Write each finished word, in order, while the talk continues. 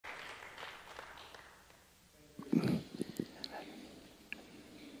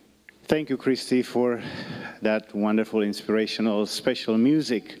Thank you, Christy, for that wonderful, inspirational, special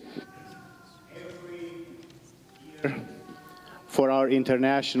music. Every year for our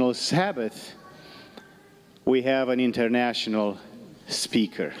International Sabbath, we have an international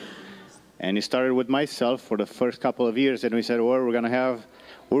speaker. And it started with myself for the first couple of years, and we said, well,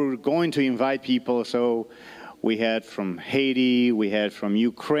 we're going to invite people. So we had from Haiti, we had from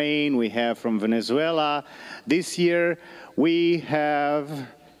Ukraine, we have from Venezuela. This year, we have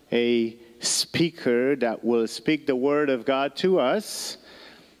a speaker that will speak the word of God to us,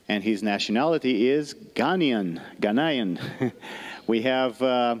 and his nationality is Ghanaian. We have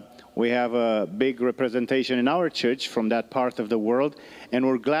a big representation in our church from that part of the world, and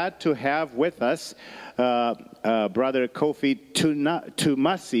we're glad to have with us Brother Kofi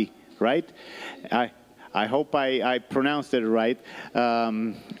Twumasi, right? I hope I pronounced it right.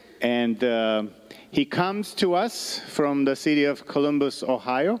 He comes to us from the city of Columbus,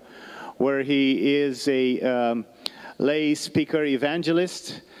 Ohio, where he is a lay speaker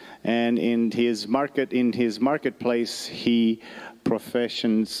evangelist, and in his marketplace he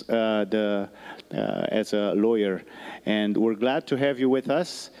professions as a lawyer. And we're glad to have you with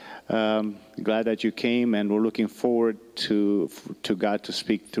us. Glad that you came, and we're looking forward to God to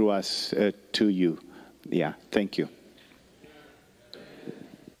speak through us to you. Yeah, thank you.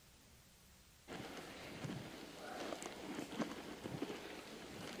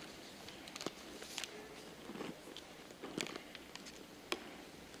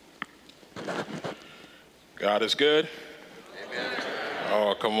 God is good. Amen.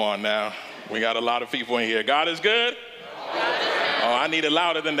 Oh, come on now. We got a lot of people in here. God is good. Oh, I need it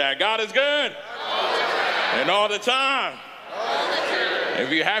louder than that. God is good. And all the time. If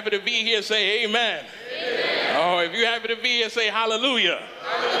you're happy to be here, say amen. Oh, if you're happy to be here, say hallelujah.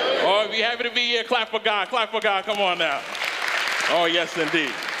 Oh, if you're happy to be here, clap for God. Clap for God. Come on now. Oh, yes,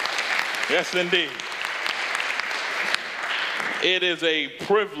 indeed. Yes, indeed. It is a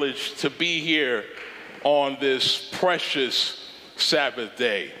privilege to be here on this precious Sabbath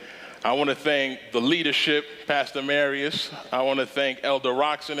day. I want to thank the leadership, Pastor Marius. I want to thank Elder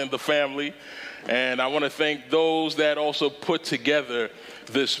Roxon and the family. And I want to thank those that also put together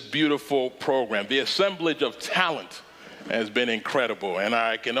this beautiful program. The assemblage of talent has been incredible. And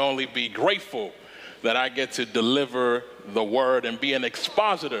I can only be grateful that I get to deliver the word and be an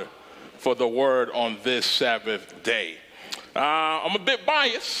expositor for the word on this Sabbath day. I'm a bit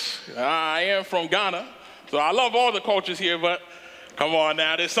biased. I am from Ghana, so I love all the cultures here, but come on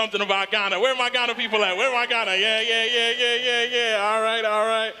now, there's something about Ghana. Where are my Ghana people at? Where are my Ghana? Yeah. All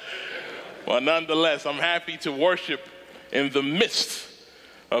right. Well, nonetheless, I'm happy to worship in the midst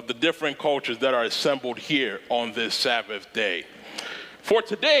of the different cultures that are assembled here on this Sabbath day. For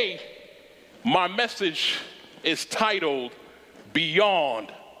today, my message is titled,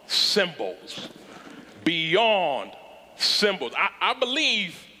 Beyond Symbols. Beyond Symbols. I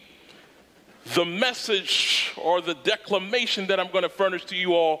believe the message or the declamation that I'm going to furnish to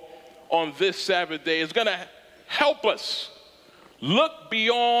you all on this Sabbath day is going to help us look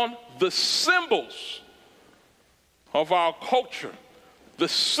beyond the symbols of our culture, the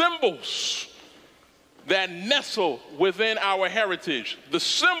symbols that nestle within our heritage, the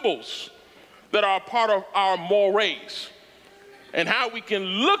symbols that are part of our mores, and how we can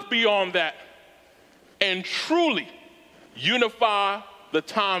look beyond that and truly unify the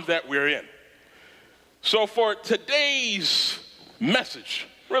times that we're in. So for today's message,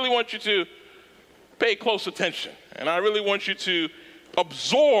 I really want you to pay close attention. And I really want you to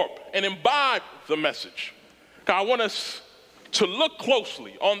absorb and imbibe the message. I want us to look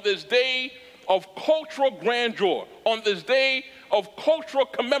closely on this day of cultural grandeur, on this day of cultural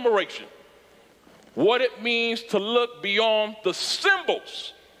commemoration, what it means to look beyond the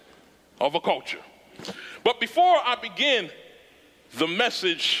symbols of a culture. But before I begin the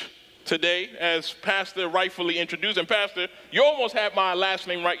message today, as Pastor rightfully introduced, and Pastor, you almost had my last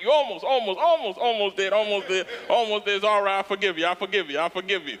name right. You almost did. It's all right. I forgive you.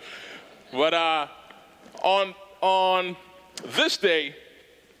 But on this day,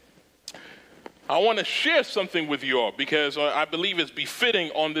 I want to share something with you all because I believe it's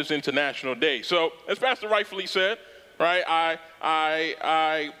befitting on this International Day. So, as Pastor rightfully said, right,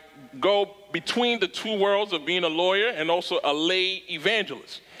 I go between the two worlds of being a lawyer and also a lay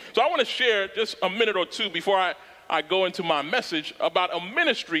evangelist. So I want to share just a minute or two before I go into my message about a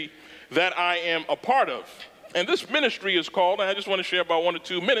ministry that I am a part of. And this ministry is called, and I just want to share about 1 or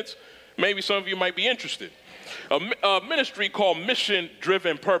 2 minutes, maybe some of you might be interested, a ministry called Mission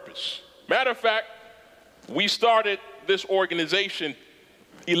Driven Purpose. Matter of fact, we started this organization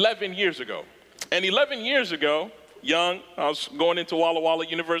 11 years ago. And 11 years ago, young. I was going into Walla Walla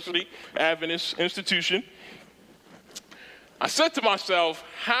University, Adventist institution. I said to myself,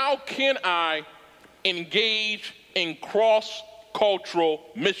 how can I engage in cross-cultural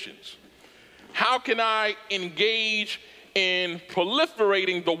missions? How can I engage in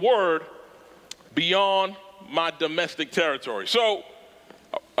proliferating the word beyond my domestic territory? So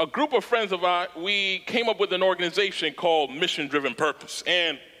a group of friends of ours, we came up with an organization called Mission Driven Purpose.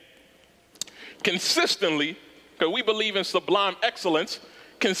 And consistently, because we believe in sublime excellence,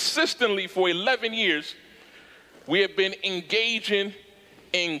 consistently for 11 years, we have been engaging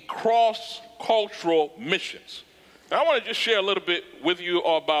in cross-cultural missions. Now, I want to just share a little bit with you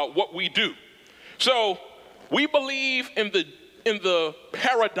about what we do. So we believe in the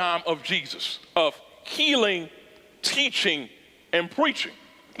paradigm of Jesus, of healing, teaching, and preaching,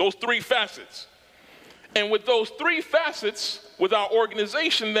 those three facets. And with those three facets, with our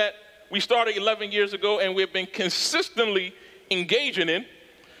organization that we started 11 years ago and we've been consistently engaging in,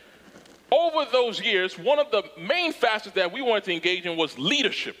 over those years, one of the main facets that we wanted to engage in was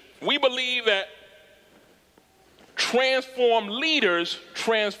leadership. We believe that transformed leaders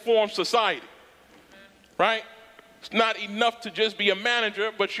transform society, right? It's not enough to just be a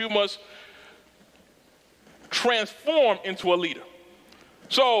manager, but you must transform into a leader.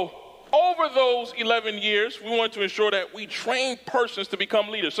 So over those 11 years, we wanted to ensure that we train persons to become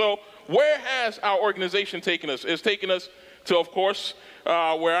leaders. So where has our organization taken us? It's taken us to, of course,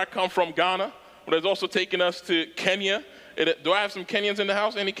 where I come from, Ghana, but it's also taken us to Kenya. Do I have some Kenyans in the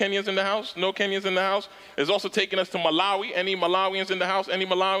house? Any Kenyans in the house? No Kenyans in the house? It's also taken us to Malawi. Any Malawians in the house? Any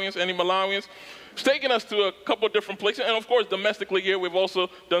Malawians? Any Malawians? It's taken us to a couple of different places. And of course, domestically here, we've also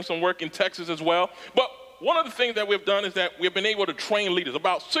done some work in Texas as well. But one of the things that we've done is that we've been able to train leaders,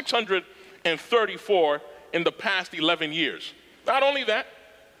 about 634 in the past 11 years. Not only that,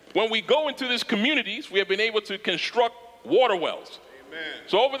 when we go into these communities, we have been able to construct water wells. Amen.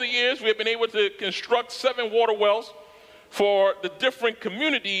 So over the years, we have been able to construct 7 water wells for the different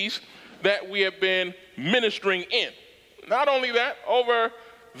communities that we have been ministering in. Not only that, over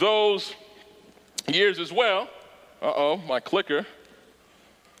those years as well, my clicker.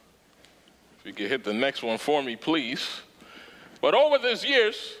 If you could hit the next one for me, please. But over these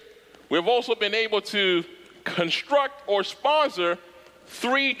years, we've also been able to construct or sponsor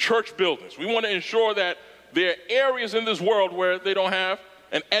 3 church buildings. We want to ensure that there are areas in this world where they don't have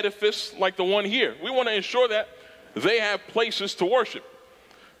an edifice like the one here. We want to ensure that they have places to worship.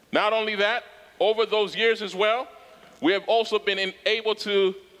 Not only that, over those years as well, we have also been able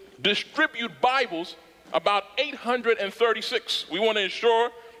to distribute Bibles, about 836. We want to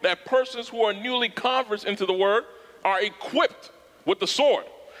ensure that persons who are newly converts into the Word are equipped with the sword.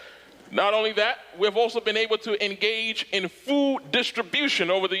 Not only that, we've also been able to engage in food distribution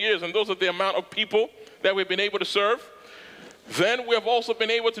over the years, and those are the amount of people that we've been able to serve. Then we have also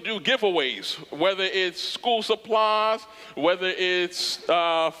been able to do giveaways, whether it's school supplies, whether it's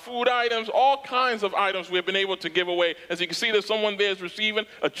food items, all kinds of items we've been able to give away. As you can see, there's someone there is receiving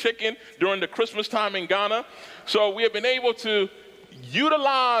a chicken during the Christmas time in Ghana. So we have been able to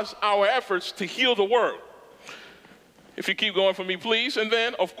utilize our efforts to heal the world. If you keep going for me, please. And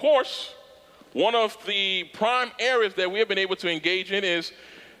then, of course, one of the prime areas that we have been able to engage in is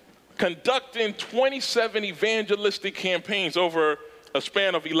conducting 27 evangelistic campaigns over a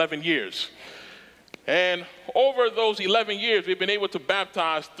span of 11 years. And over those 11 years, we've been able to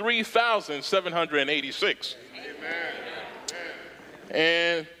baptize 3,786. Amen.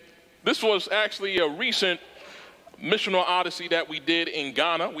 And this was actually a recent missional odyssey that we did in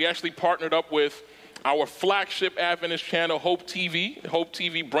Ghana. We actually partnered up with our flagship Adventist channel, Hope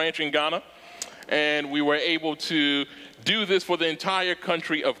TV branch in Ghana. And we were able to do this for the entire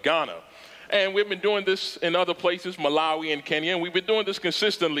country of Ghana. And we've been doing this in other places, Malawi and Kenya, and we've been doing this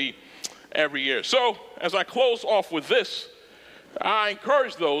consistently every year. So as I close off with this, I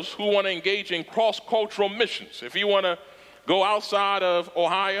encourage those who want to engage in cross-cultural missions. If you want to go outside of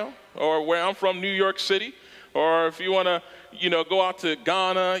Ohio or where I'm from, New York City, or if you want to, go out to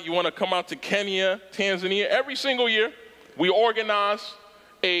Ghana, you want to come out to Kenya, Tanzania, every single year we organize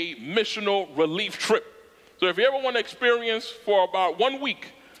a missional relief trip. So if you ever want to experience for about 1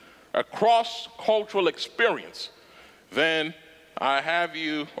 week a cross-cultural experience, then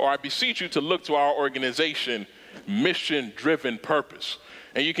I beseech you to look to our organization, Mission Driven Purpose.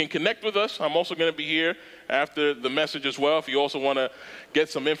 And you can connect with us. I'm also going to be here after the message as well, if you also want to get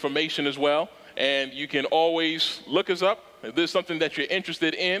some information as well. And you can always look us up if there's something that you're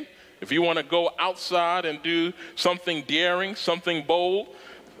interested in. If you want to go outside and do something daring, something bold,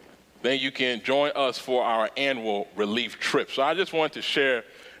 then you can join us for our annual relief trip. So I just wanted to share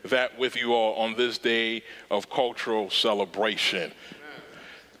that with you all on this day of cultural celebration.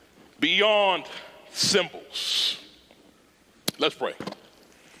 Beyond symbols. Let's pray.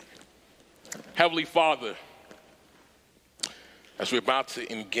 Heavenly Father, as we're about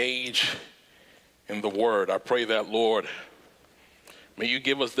to engage in the word, I pray that, Lord, may you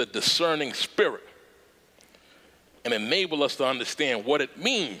give us the discerning spirit and enable us to understand what it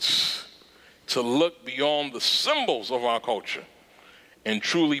means to look beyond the symbols of our culture and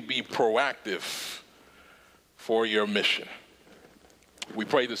truly be proactive for your mission. We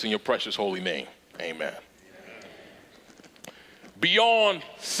pray this in your precious holy name. Amen. Beyond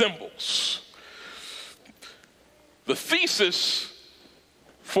symbols. The thesis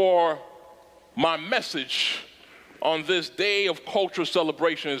for my message on this day of cultural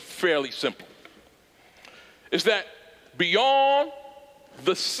celebration is fairly simple. It's that beyond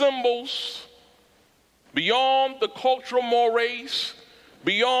the symbols, beyond the cultural mores,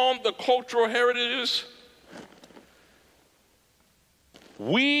 beyond the cultural heritages,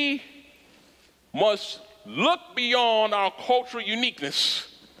 we must look beyond our cultural uniqueness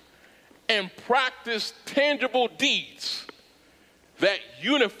and practice tangible deeds that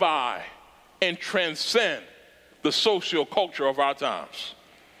unify and transcend the social culture of our times.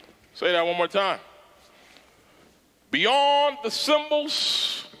 Say that one more time. Beyond the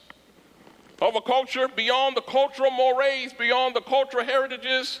symbols of a culture, beyond the cultural mores, beyond the cultural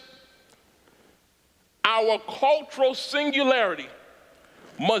heritages, our cultural singularity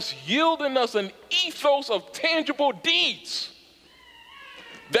must yield in us an ethos of tangible deeds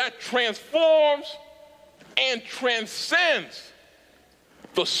that transforms and transcends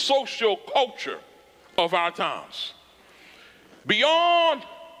the social culture of our times. Beyond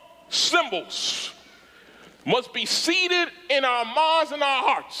symbols must be seated in our minds and our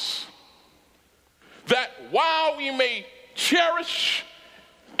hearts that while we may cherish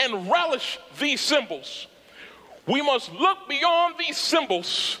and relish these symbols, we must look beyond these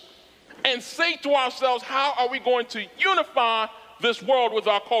symbols and say to ourselves, how are we going to unify this world with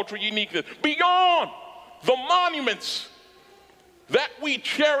our cultural uniqueness? Beyond the monuments that we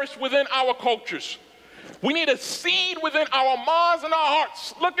cherish within our cultures, we need a seed within our minds and our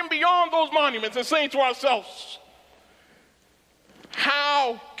hearts, looking beyond those monuments and saying to ourselves,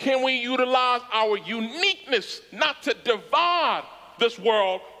 how can we utilize our uniqueness not to divide this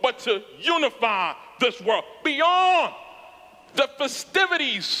world, but to unify this world beyond the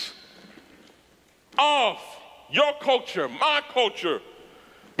festivities of your culture, my culture,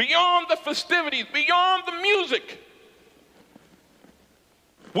 beyond the festivities, beyond the music.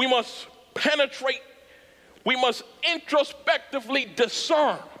 We must penetrate, we must introspectively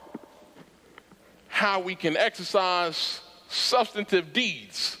discern how we can exercise substantive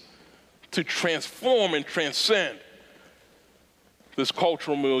deeds to transform and transcend this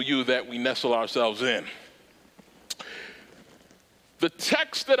cultural milieu that we nestle ourselves in. The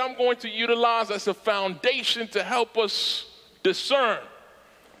text that I'm going to utilize as a foundation to help us discern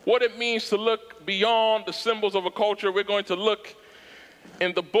what it means to look beyond the symbols of a culture, we're going to look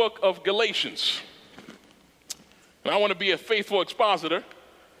in the book of Galatians. And I want to be a faithful expositor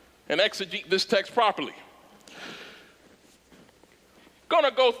and exegete this text properly. Going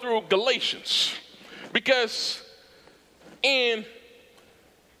to go through Galatians because in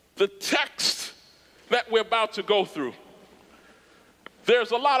the text that we're about to go through,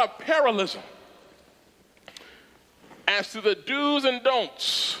 there's a lot of parallelism as to the do's and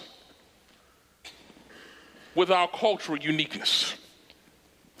don'ts with our cultural uniqueness.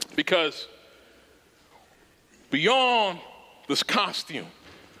 Because beyond this costume,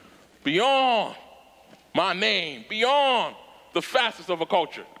 beyond my name, beyond the facets of a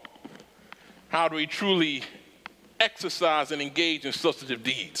culture, how do we truly exercise and engage in substantive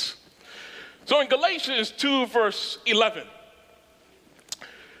deeds? So in Galatians 2, verse 11,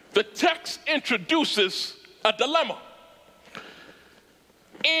 the text introduces a dilemma.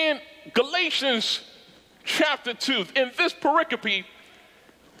 In Galatians chapter 2, in this pericope,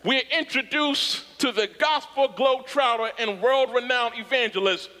 we're introduced to the gospel globetrotter and world-renowned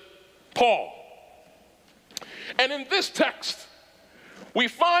evangelist, Paul. And in this text, we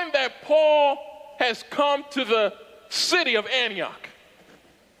find that Paul has come to the city of Antioch.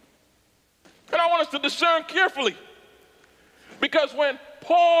 And I want us to discern carefully, because when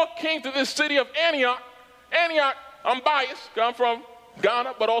Paul came to this city of Antioch, I'm biased, I'm from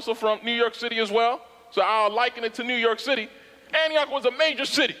Ghana, but also from New York City as well, so I'll liken it to New York City. Antioch was a major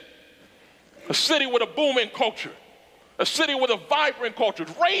city, a city with a booming culture, a city with a vibrant culture,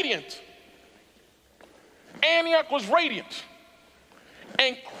 radiant. Antioch was radiant,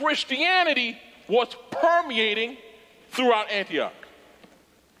 and Christianity was permeating throughout Antioch.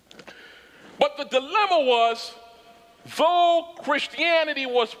 the dilemma was, though Christianity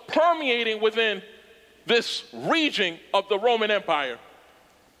was permeating within this region of the Roman Empire,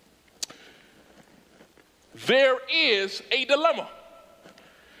 there is a dilemma.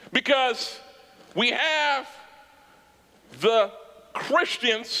 Because we have the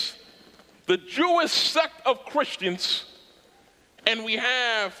Christians, the Jewish sect of Christians, and we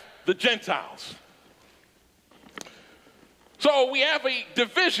have the Gentiles. So we have a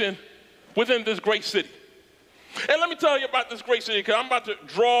division within this great city. And let me tell you about this great city, because I'm about to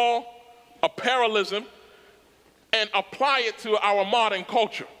draw a parallelism and apply it to our modern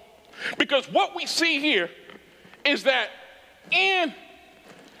culture. Because what we see here is that in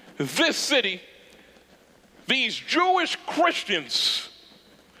this city, these Jewish Christians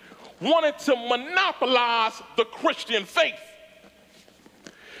wanted to monopolize the Christian faith.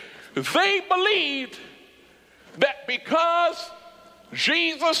 They believed that because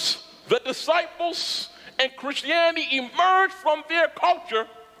Jesus, the disciples, and Christianity emerged from their culture,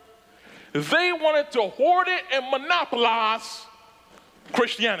 they wanted to hoard it and monopolize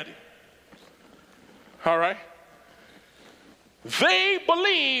Christianity. All right? They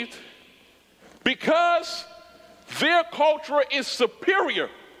believed because their culture is superior,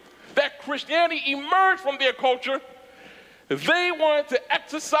 that Christianity emerged from their culture, they wanted to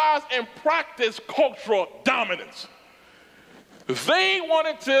exercise and practice cultural dominance. They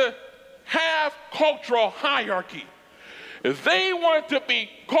wanted to have cultural hierarchy. They wanted to be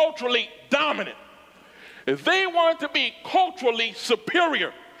culturally dominant. They wanted to be culturally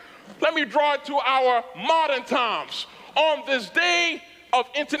superior. Let me draw it to our modern times. On this day of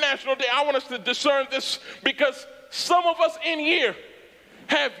International Day, I want us to discern this, because some of us in here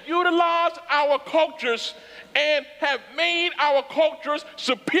have utilized our cultures and have made our cultures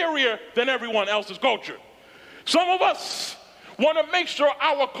superior than everyone else's culture. Some of us want to make sure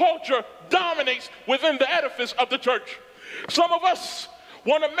our culture dominates within the edifice of the church. Some of us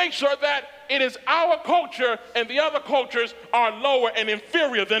want to make sure that it is our culture and the other cultures are lower and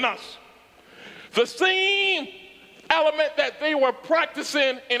inferior than us. The same element that they were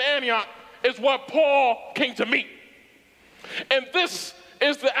practicing in Antioch is what Paul came to meet. And this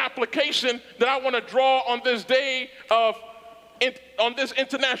is the application that I want to draw on this day on this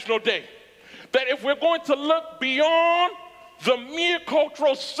International Day. That if we're going to look beyond the mere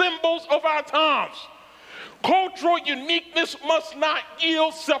cultural symbols of our times, cultural uniqueness must not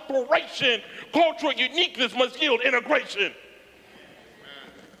yield separation. Cultural uniqueness must yield integration.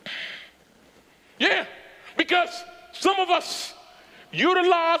 Yeah, because some of us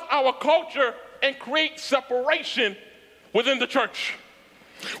utilize our culture and create separation within the church.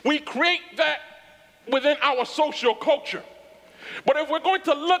 We create that within our social culture. But if we're going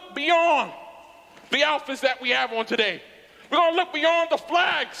to look beyond the outfits that we have on today, we're going to look beyond the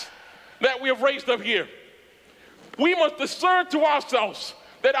flags that we have raised up here, we must discern to ourselves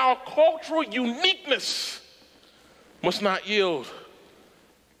that our cultural uniqueness must not yield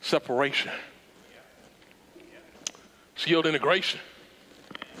separation. It's yield integration.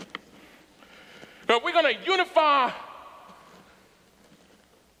 Now, if we're going to unify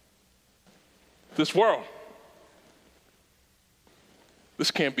this world,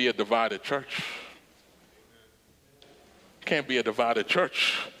 this can't be a divided church. Can't be a divided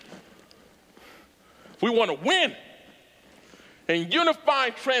church. If we want to win and unify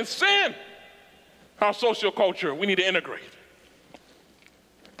and transcend our social culture, we need to integrate.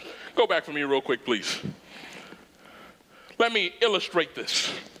 Go back for me real quick, please. Let me illustrate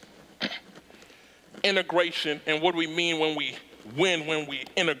this. Integration and what we mean when we win, when we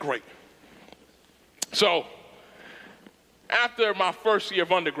integrate. So, after my first year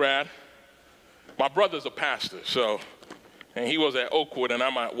of undergrad, my brother's a pastor, and he was at Oakwood and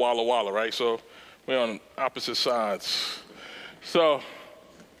I'm at Walla Walla, right? So, we're on opposite sides. So,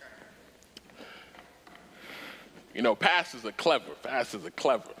 you know, pastors are clever.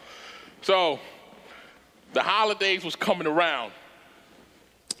 So, the holidays was coming around,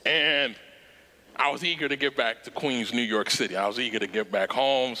 and I was eager to get back to Queens, New York City. I was eager to get back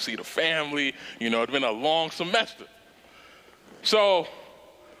home, see the family. You know, it's been a long semester. So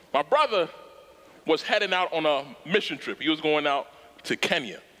my brother was heading out on a mission trip. He was going out to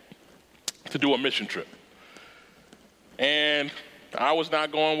Kenya to do a mission trip. And I was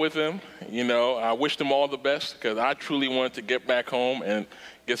not going with him. You know, I wished him all the best because I truly wanted to get back home and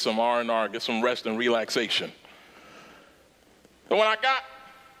get some R&R, get some rest and relaxation. But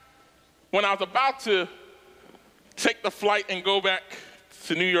when I was about to take the flight and go back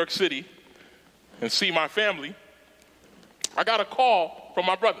to New York City and see my family, I got a call from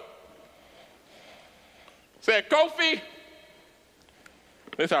my brother. Said, Kofi,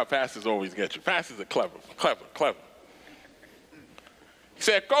 This is how pastors always get you. Pastors are clever. He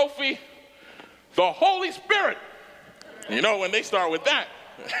said, Kofi, the Holy Spirit. You know, when they start with that.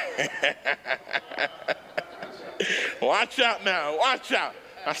 Watch out now, watch out.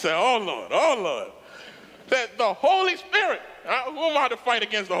 I said, oh Lord. That the Holy Spirit. Who am I to fight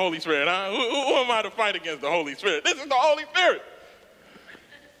against the Holy Spirit? Who am I to fight against the Holy Spirit? This is the Holy Spirit.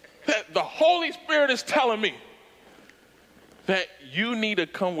 That the Holy Spirit is telling me that you need to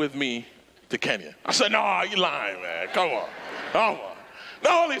come with me to Kenya. I said, no, you're lying, man. Come on. The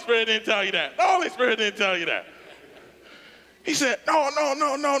Holy Spirit didn't tell you that. The Holy Spirit didn't tell you that. He said, no.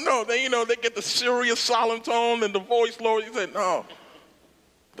 Then, they get the serious, solemn tone and the voice lower. He said, no.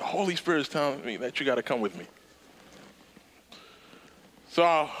 The Holy Spirit is telling me that you got to come with me. So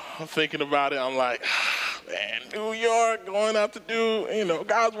I'm thinking about it. I'm like, man, New York, going out to do,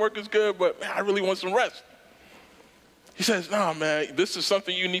 God's work is good, but man, I really want some rest. He says, no, man, this is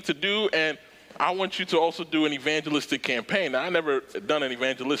something you need to do, and I want you to also do an evangelistic campaign. Now, I never done an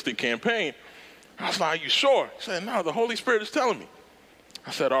evangelistic campaign. I was like, are you sure? He said, no, the Holy Spirit is telling me.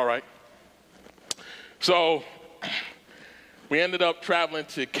 I said, all right. So we ended up traveling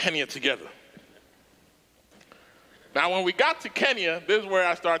to Kenya together. Now, when we got to Kenya, this is where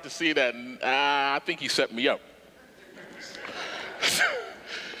I started to see that I think he set me up. As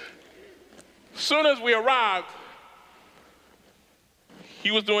soon as we arrived,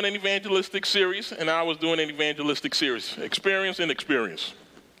 he was doing an evangelistic series, and I was doing an evangelistic series, experience and experience.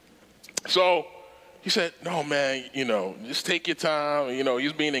 So he said, no, man, just take your time. He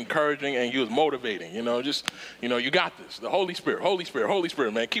was being encouraging, and he was motivating. You got this. The Holy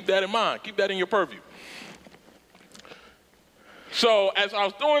Spirit, man. Keep that in mind. Keep that in your purview. So as I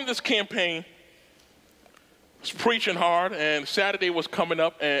was doing this campaign, I was preaching hard, and Saturday was coming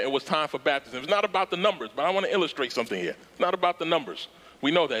up, and it was time for baptism. It's not about the numbers, but I want to illustrate something here. It's not about the numbers.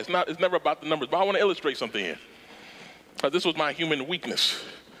 We know that. It's never about the numbers, but I want to illustrate something here. This was my human weakness.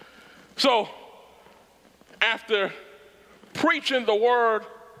 So after preaching the word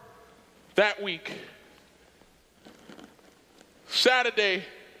that week, Saturday,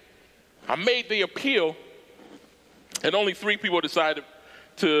 I made the appeal, and only 3 people decided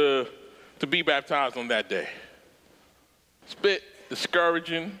to be baptized on that day. It's a bit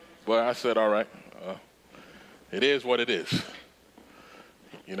discouraging, but I said, all right, it is what it is.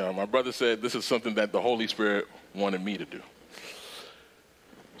 My brother said this is something that the Holy Spirit wanted me to do.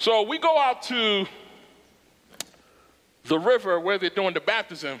 So we go out to the river where they're doing the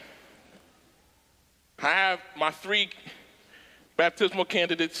baptism. I have my 3 baptismal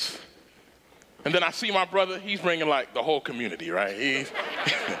candidates, and then I see my brother. He's bringing like the whole community, right?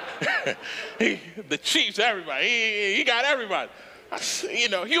 The chiefs, everybody. He got everybody.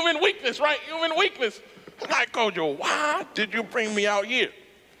 Human weakness, right? Human weakness. I'm like, Kojo, why did you bring me out here?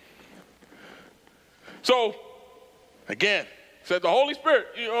 So, again, said the Holy Spirit,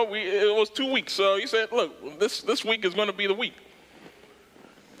 it was 2 weeks. So he said, look, this week is going to be the week.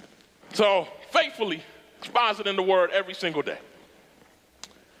 So, faithfully expositing the word every single day.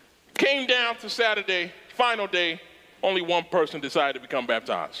 Came down to Saturday, final day, only 1 person decided to become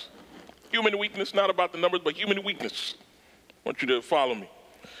baptized. Human weakness, not about the numbers, but human weakness. I want you to follow me.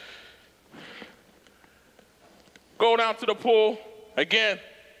 Go down to the pool. Again,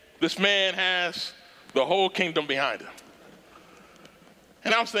 this man has the whole kingdom behind him.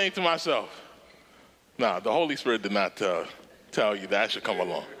 And I'm saying to myself, nah, the Holy Spirit did not tell you that I should come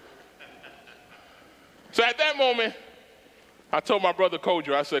along. So at that moment, I told my brother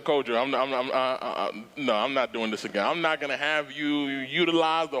Kojo, I said, Kojo, I'm not doing this again. I'm not going to have you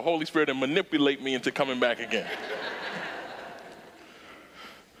utilize the Holy Spirit and manipulate me into coming back again.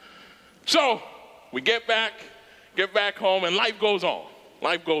 So we get back home, and life goes on.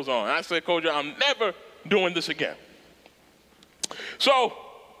 Life goes on. I said, Kojo, I'm never doing this again. So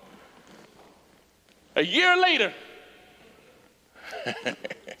a year later,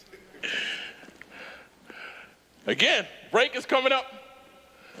 again, break is coming up.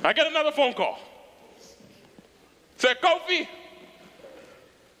 I get another phone call. Said, Kofi,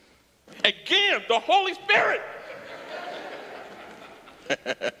 again, the Holy Spirit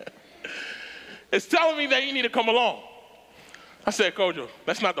is telling me that you need to come along. I said, Kojo,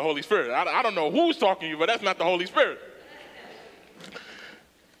 that's not the Holy Spirit. I don't know who's talking to you, but that's not the Holy Spirit.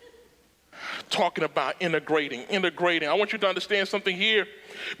 Talking about integrating. I want you to understand something here,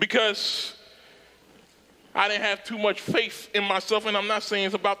 because I didn't have too much faith in myself, and I'm not saying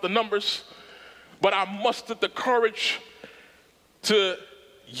it's about the numbers, but I mustered the courage to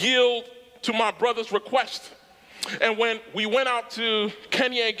yield to my brother's request. And when we went out to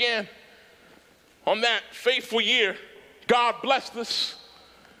Kenya again on that faithful year, God blessed us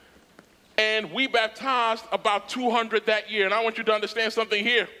And we baptized about 200 that year. And I want you to understand something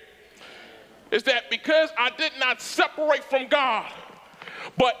here. Is that because I did not separate from God,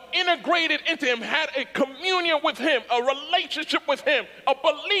 but integrated into him, had a communion with him, a relationship with him, a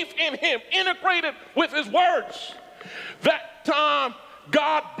belief in him, integrated with his words. That time,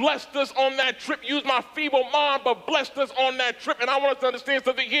 God blessed us on that trip. Used my feeble mind, but blessed us on that trip. And I want us to understand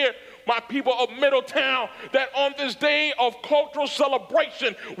something here, my people of Middletown, that on this day of cultural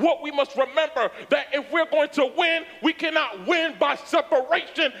celebration, what we must remember, that if we're going to win, we cannot win by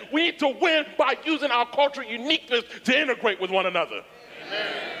separation. We need to win by using our cultural uniqueness to integrate with one another.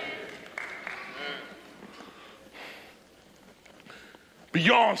 Amen.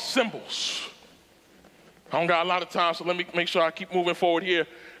 Beyond symbols. I don't got a lot of time, so let me make sure I keep moving forward here.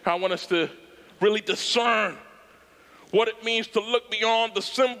 I want us to really discern what it means to look beyond the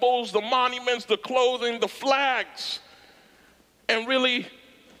symbols, the monuments, the clothing, the flags, and really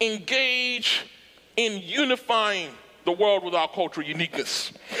engage in unifying the world with our cultural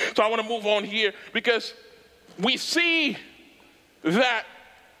uniqueness. So I want to move on here because we see that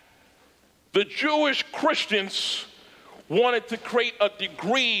the Jewish Christians wanted to create a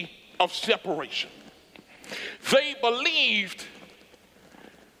degree of separation. They believed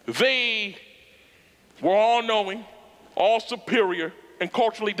they were all-knowing, all superior, and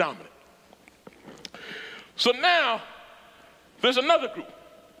culturally dominant. So now, there's another group.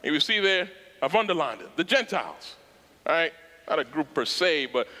 You see there, I've underlined it, the Gentiles. All right? Not a group per se,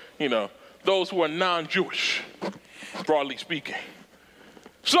 but, those who are non-Jewish, broadly speaking.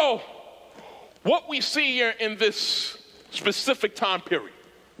 So, what we see here in this specific time period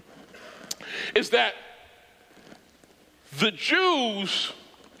is that the Jewish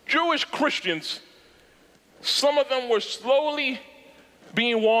Christians, some of them were slowly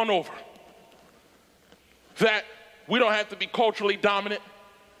being won over. That we don't have to be culturally dominant.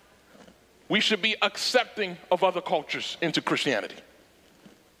 We should be accepting of other cultures into Christianity.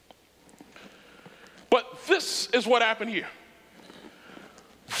 But this is what happened here.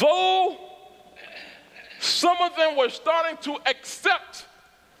 Though some of them were starting to accept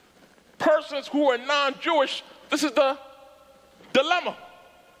persons who are non-Jewish, this is the dilemma.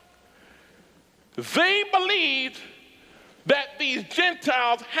 They believed that these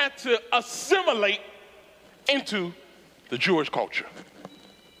Gentiles had to assimilate into the Jewish culture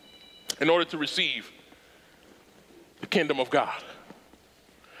in order to receive the kingdom of God.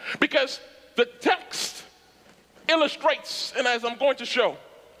 Because the text illustrates, and as I'm going to show,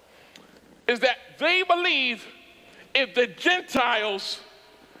 is that they believe if the Gentiles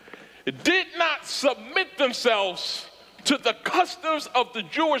did not submit themselves to the customs of the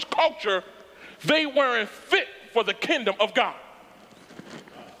Jewish culture, they weren't fit for the kingdom of God.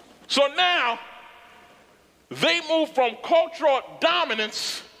 So now, they move from cultural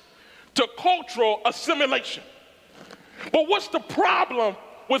dominance to cultural assimilation. But what's the problem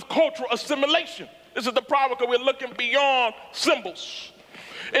with cultural assimilation? This is the problem because we're looking beyond symbols.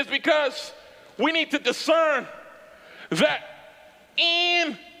 It's because we need to discern that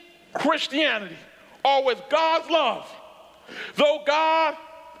in Christianity, or with God's love, though God,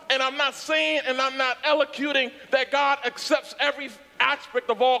 and I'm not saying and I'm not elocuting that God accepts every aspect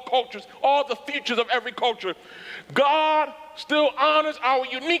of all cultures, all the features of every culture, God still honors our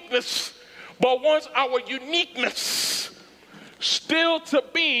uniqueness, but wants our uniqueness still to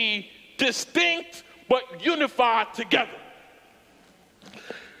be distinct but unified together.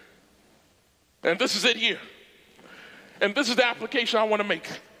 And this is it here. And this is the application I want to make.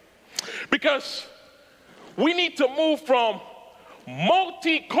 Because we need to move from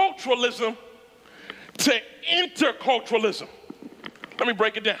multiculturalism to interculturalism. Let me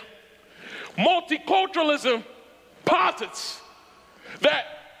break it down. Multiculturalism posits that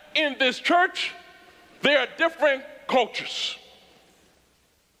in this church, there are different cultures.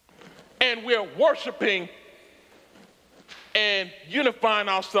 And we're worshiping and unifying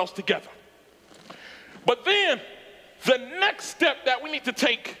ourselves together. But then, the next step that we need to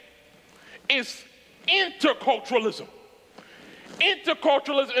take is interculturalism.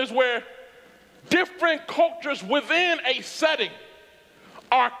 Interculturalism is where different cultures within a setting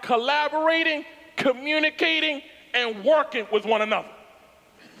are collaborating, communicating, and working with one another.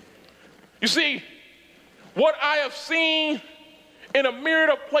 You see, what I have seen in a myriad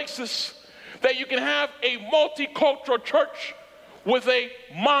of places, that you can have a multicultural church with a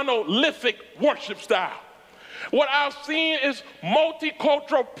monolithic worship style. What I've seen is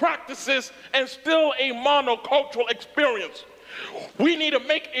multicultural practices and still a monocultural experience. We need to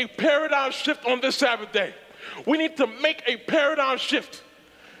make a paradigm shift on this Sabbath day. We need to make a paradigm shift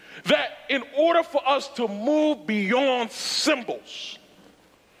that in order for us to move beyond symbols,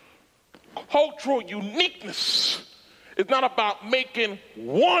 cultural uniqueness is not about making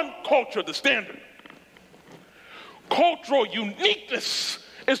one culture the standard. Cultural uniqueness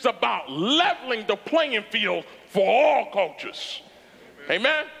is about leveling the playing field for all cultures.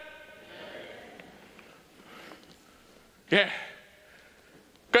 Amen? Yeah.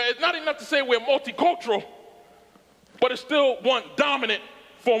 Because it's not enough to say we're multicultural, but it's still one dominant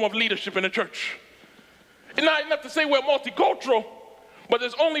form of leadership in the church. It's not enough to say we're multicultural, but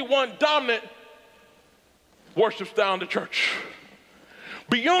there's only one dominant worship style in the church.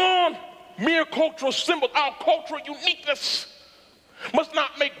 Beyond mere cultural symbols, our cultural uniqueness must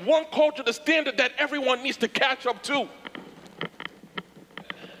not make one culture the standard that everyone needs to catch up to.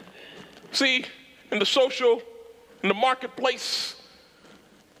 See, in the social, in the marketplace,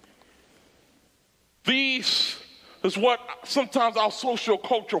 these is what sometimes our social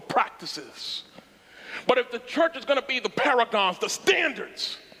cultural practices. But if the church is going to be the paragons, the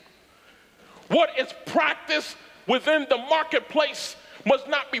standards, what is practiced within the marketplace must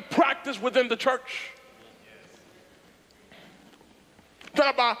not be practiced within the church. It's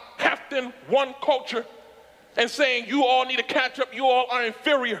not about hefting one culture and saying you all need to catch up, you all are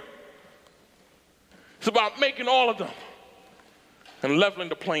inferior. It's about making all of them and leveling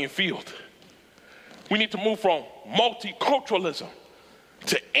the playing field. We need to move from multiculturalism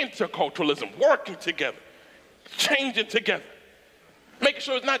to interculturalism, working together, changing together, making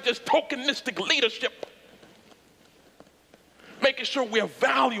sure it's not just tokenistic leadership, making sure we're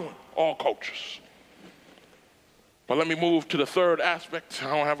valuing all cultures. But let me move to the third aspect.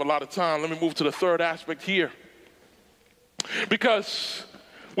 I don't have a lot of time. Let me move to the third aspect here. Because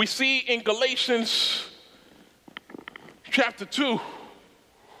we see in Galatians chapter 2,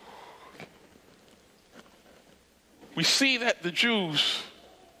 we see that the Jews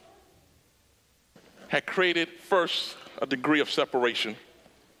had created first a degree of separation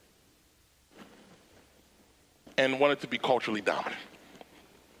and wanted to be culturally dominant.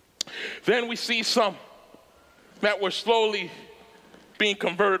 Then we see some that were slowly being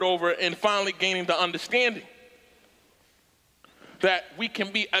converted over and finally gaining the understanding that we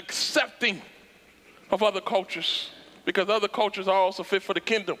can be accepting of other cultures because other cultures are also fit for the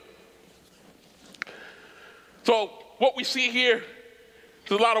kingdom. So what we see here,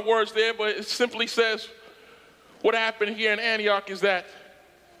 there's a lot of words there, but it simply says what happened here in Antioch is that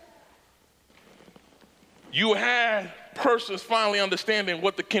you had persons finally understanding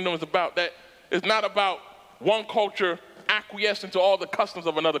what the kingdom is about, that it's not about one culture acquiescing to all the customs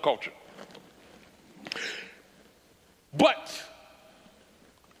of another culture. But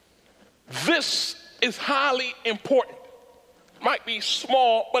this is highly important. Might be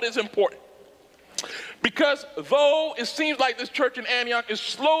small, but it's important. Because though it seems like this church in Antioch is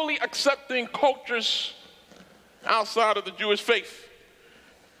slowly accepting cultures outside of the Jewish faith,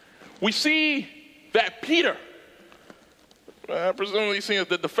 we see that Peter, presumably seen as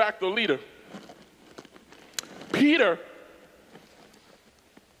the de facto leader, Peter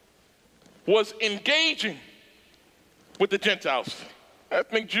was engaging with the Gentiles.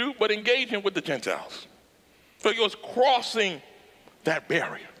 Ethnic Jew, but engaging with the Gentiles. So he was crossing that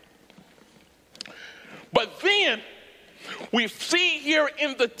barrier. But then we see here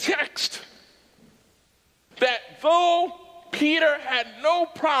in the text that though Peter had no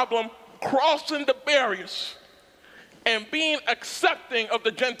problem crossing the barriers and being accepting of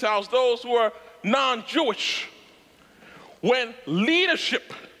the Gentiles, those who are non-Jewish, when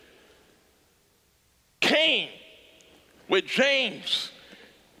leadership came with James,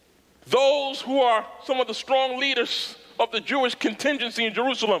 those who are some of the strong leaders of the Jewish contingency in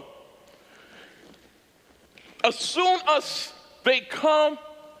Jerusalem, as soon as they come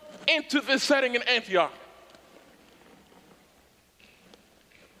into this setting in Antioch,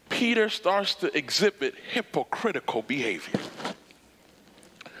 Peter starts to exhibit hypocritical behavior.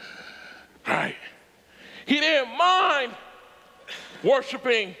 Right? He didn't mind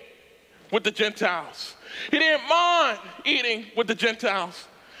worshiping with the Gentiles. He didn't mind eating with the Gentiles.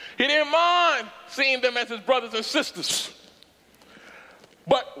 He didn't mind seeing them as his brothers and sisters.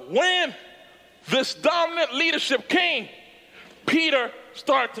 But when this dominant leadership came, Peter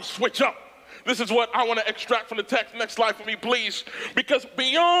started to switch up. This is what I want to extract from the text. Next slide for me, please. Because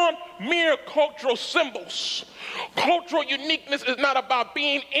beyond mere cultural symbols, cultural uniqueness is not about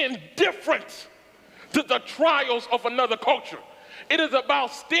being indifferent to the trials of another culture. It is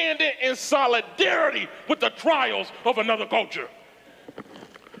about standing in solidarity with the trials of another culture.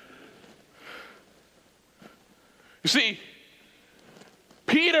 You see,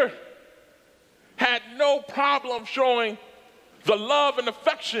 Peter had no problem showing the love and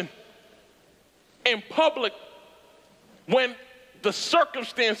affection in public when the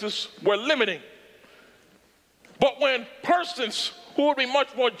circumstances were limiting. But when persons who would be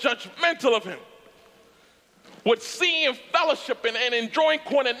much more judgmental of him would see him fellowshipping and enjoying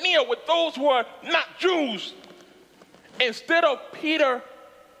koinonia with those who are not Jews, instead of Peter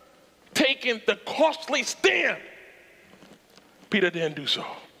taking the costly stand, Peter didn't do so.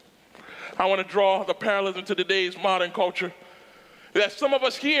 I want to draw the parallelism to today's modern culture, that some of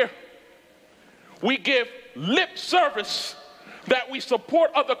us here, we give lip service that we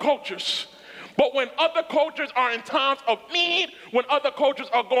support other cultures. But when other cultures are in times of need, when other cultures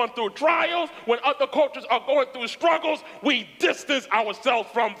are going through trials, when other cultures are going through struggles, we distance ourselves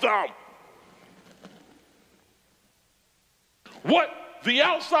from them. What the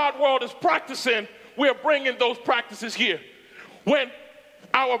outside world is practicing, we're bringing those practices here. When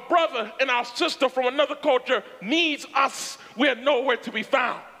our brother and our sister from another culture needs us, we're nowhere to be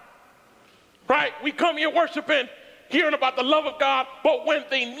found. Right? We come here worshiping, hearing about the love of God, but when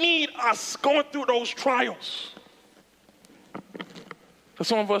they need us, going through those trials. For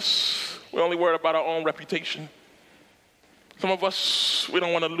some of us, we're only worried about our own reputation. Some of us, we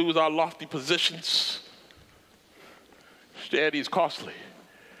don't want to lose our lofty positions. Christianity is costly.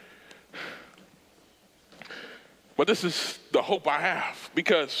 But this is the hope I have,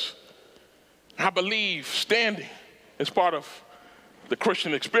 because I believe standing is part of the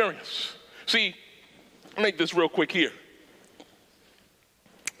Christian experience. See, I'll make this real quick here.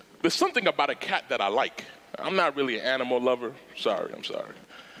 There's something about a cat that I like. I'm not really an animal lover. I'm sorry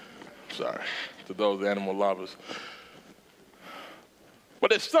to those animal lovers.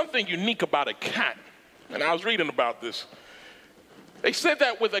 But there's something unique about a cat. And I was reading about this. They said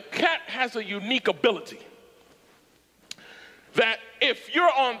that with a cat has a unique ability. That if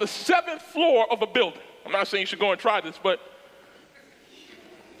you're on the 7th floor of a building, I'm not saying you should go and try this, but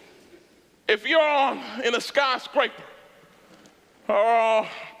if you're in a skyscraper or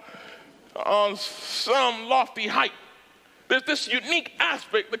on some lofty height, there's this unique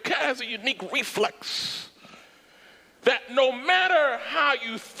aspect. The cat has a unique reflex that no matter how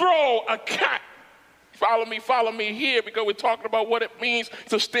you throw a cat, follow me here, because we're talking about what it means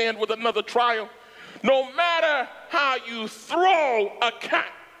to stand with another trial. No matter how you throw a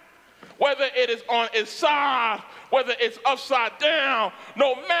cat, whether it is on its side, whether it's upside down,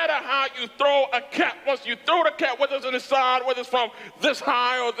 no matter how you throw a cat, once you throw the cat, whether it's on its side, whether it's from this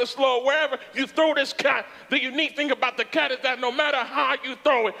high or this low, wherever you throw this cat, the unique thing about the cat is that no matter how you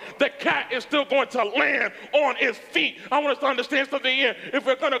throw it, the cat is still going to land on its feet. I want us to understand something here. If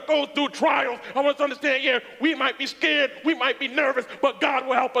we're going to go through trials, I want us to understand here, we might be scared, we might be nervous, but God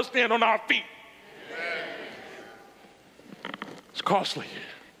will help us stand on our feet. It's costly.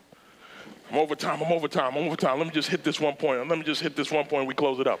 I'm over time. Let me just hit this one point. And we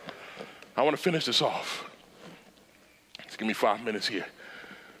close it up. I want to finish this off. Just give me 5 minutes here.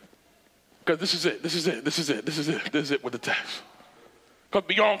 Because this is it with the text. Because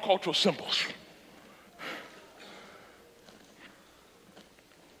beyond cultural symbols,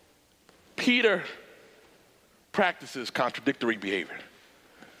 Peter practices contradictory behavior,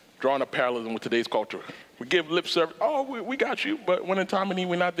 drawing a parallelism with today's culture. We give lip service, we got you, but when in time of need,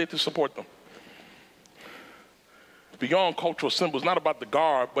 we're not there to support them. Beyond cultural symbols, not about the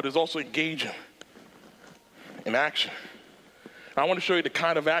garb, but it's also engaging in action. I want to show you the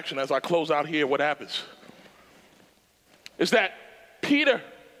kind of action as I close out here, what happens. Is that Peter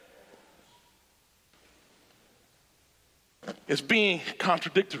is being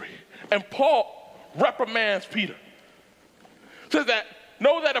contradictory. And Paul reprimands Peter. Says that,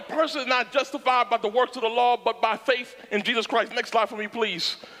 know that a person is not justified by the works of the law, but by faith in Jesus Christ. Next slide for me,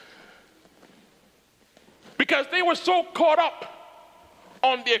 please. Because they were so caught up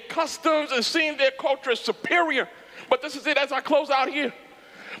on their customs and seeing their culture as superior. But this is it as I close out here.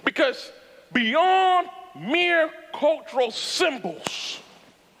 Because beyond mere cultural symbols,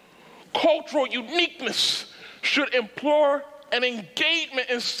 cultural uniqueness should implore an engagement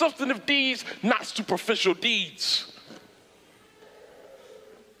in substantive deeds, not superficial deeds.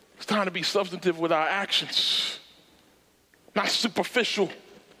 It's time to be substantive with our actions, not superficial.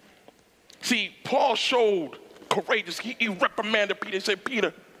 See, Paul showed courageous. He reprimanded Peter. He said,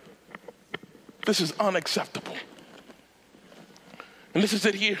 Peter, this is unacceptable. And this is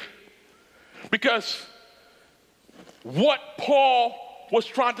it here. Because what Paul was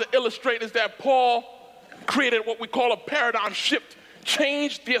trying to illustrate is that Paul created what we call a paradigm shift,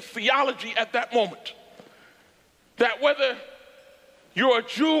 changed their theology at that moment. That whether you're a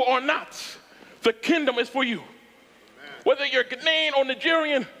Jew or not, the kingdom is for you. Amen. Whether you're Ghanaian or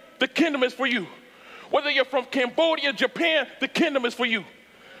Nigerian, the kingdom is for you. Whether you're from Cambodia, Japan, the kingdom is for you.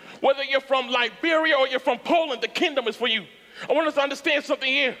 Whether you're from Liberia or you're from Poland, the kingdom is for you. I want us to understand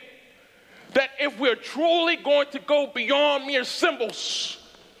something here, that if we're truly going to go beyond mere symbols,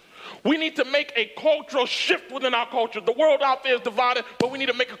 we need to make a cultural shift within our culture. The world out there is divided, but we need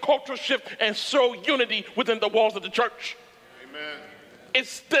to make a cultural shift and show unity within the walls of the church. Amen.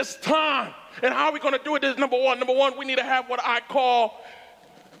 It's this time. And how are we going to do it is number one, we need to have what I call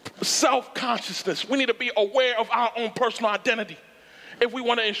self-consciousness. We need to be aware of our own personal identity if we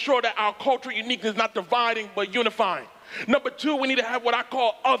want to ensure that our cultural uniqueness is not dividing but unifying. Number two, we need to have what I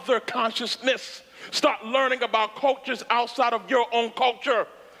call other consciousness. Start learning about cultures outside of your own culture.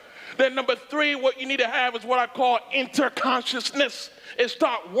 Then number three, what you need to have is what I call interconsciousness. Is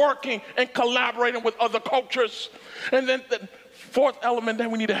start working and collaborating with other cultures. And then the fourth element that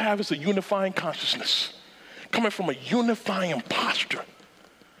we need to have is a unifying consciousness. Coming from a unifying posture.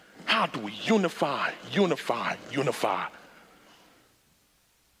 How do we unify?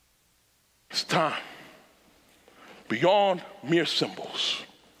 It's time. Beyond mere symbols,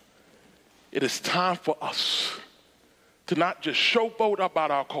 it is time for us to not just showboat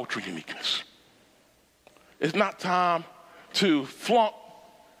about our cultural uniqueness. It's not time to flaunt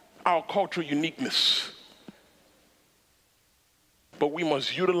our cultural uniqueness, but we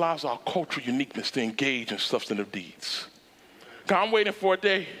must utilize our cultural uniqueness to engage in substantive deeds. I'm waiting for a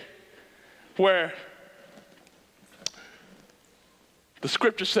day where the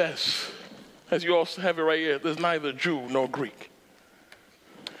scripture says, as you all have it right here, there's neither Jew nor Greek.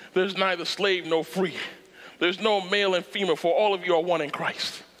 There's neither slave nor free. There's no male and female, for all of you are one in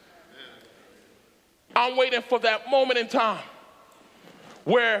Christ. I'm waiting for that moment in time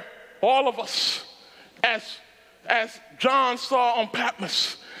where all of us, as John saw on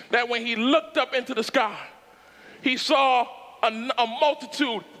Patmos, that when he looked up into the sky, he saw a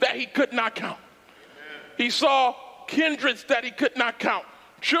multitude that he could not count. He saw kindreds that he could not count,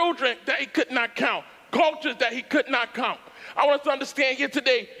 children that he could not count, cultures that he could not count. I want us to understand here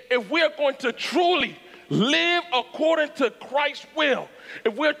today, if we're going to truly live according to Christ's will,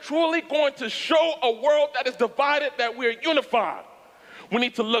 if we're truly going to show a world that is divided that we're unified, we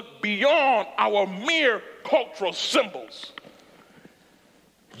need to look beyond our mere cultural symbols.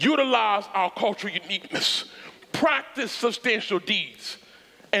 Utilize our cultural uniqueness, practice substantial deeds,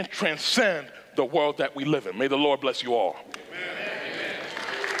 and transcend the world that we live in. May the Lord bless you all. Amen.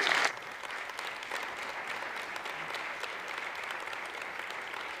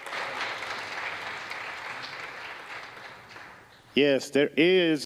 Yes, there is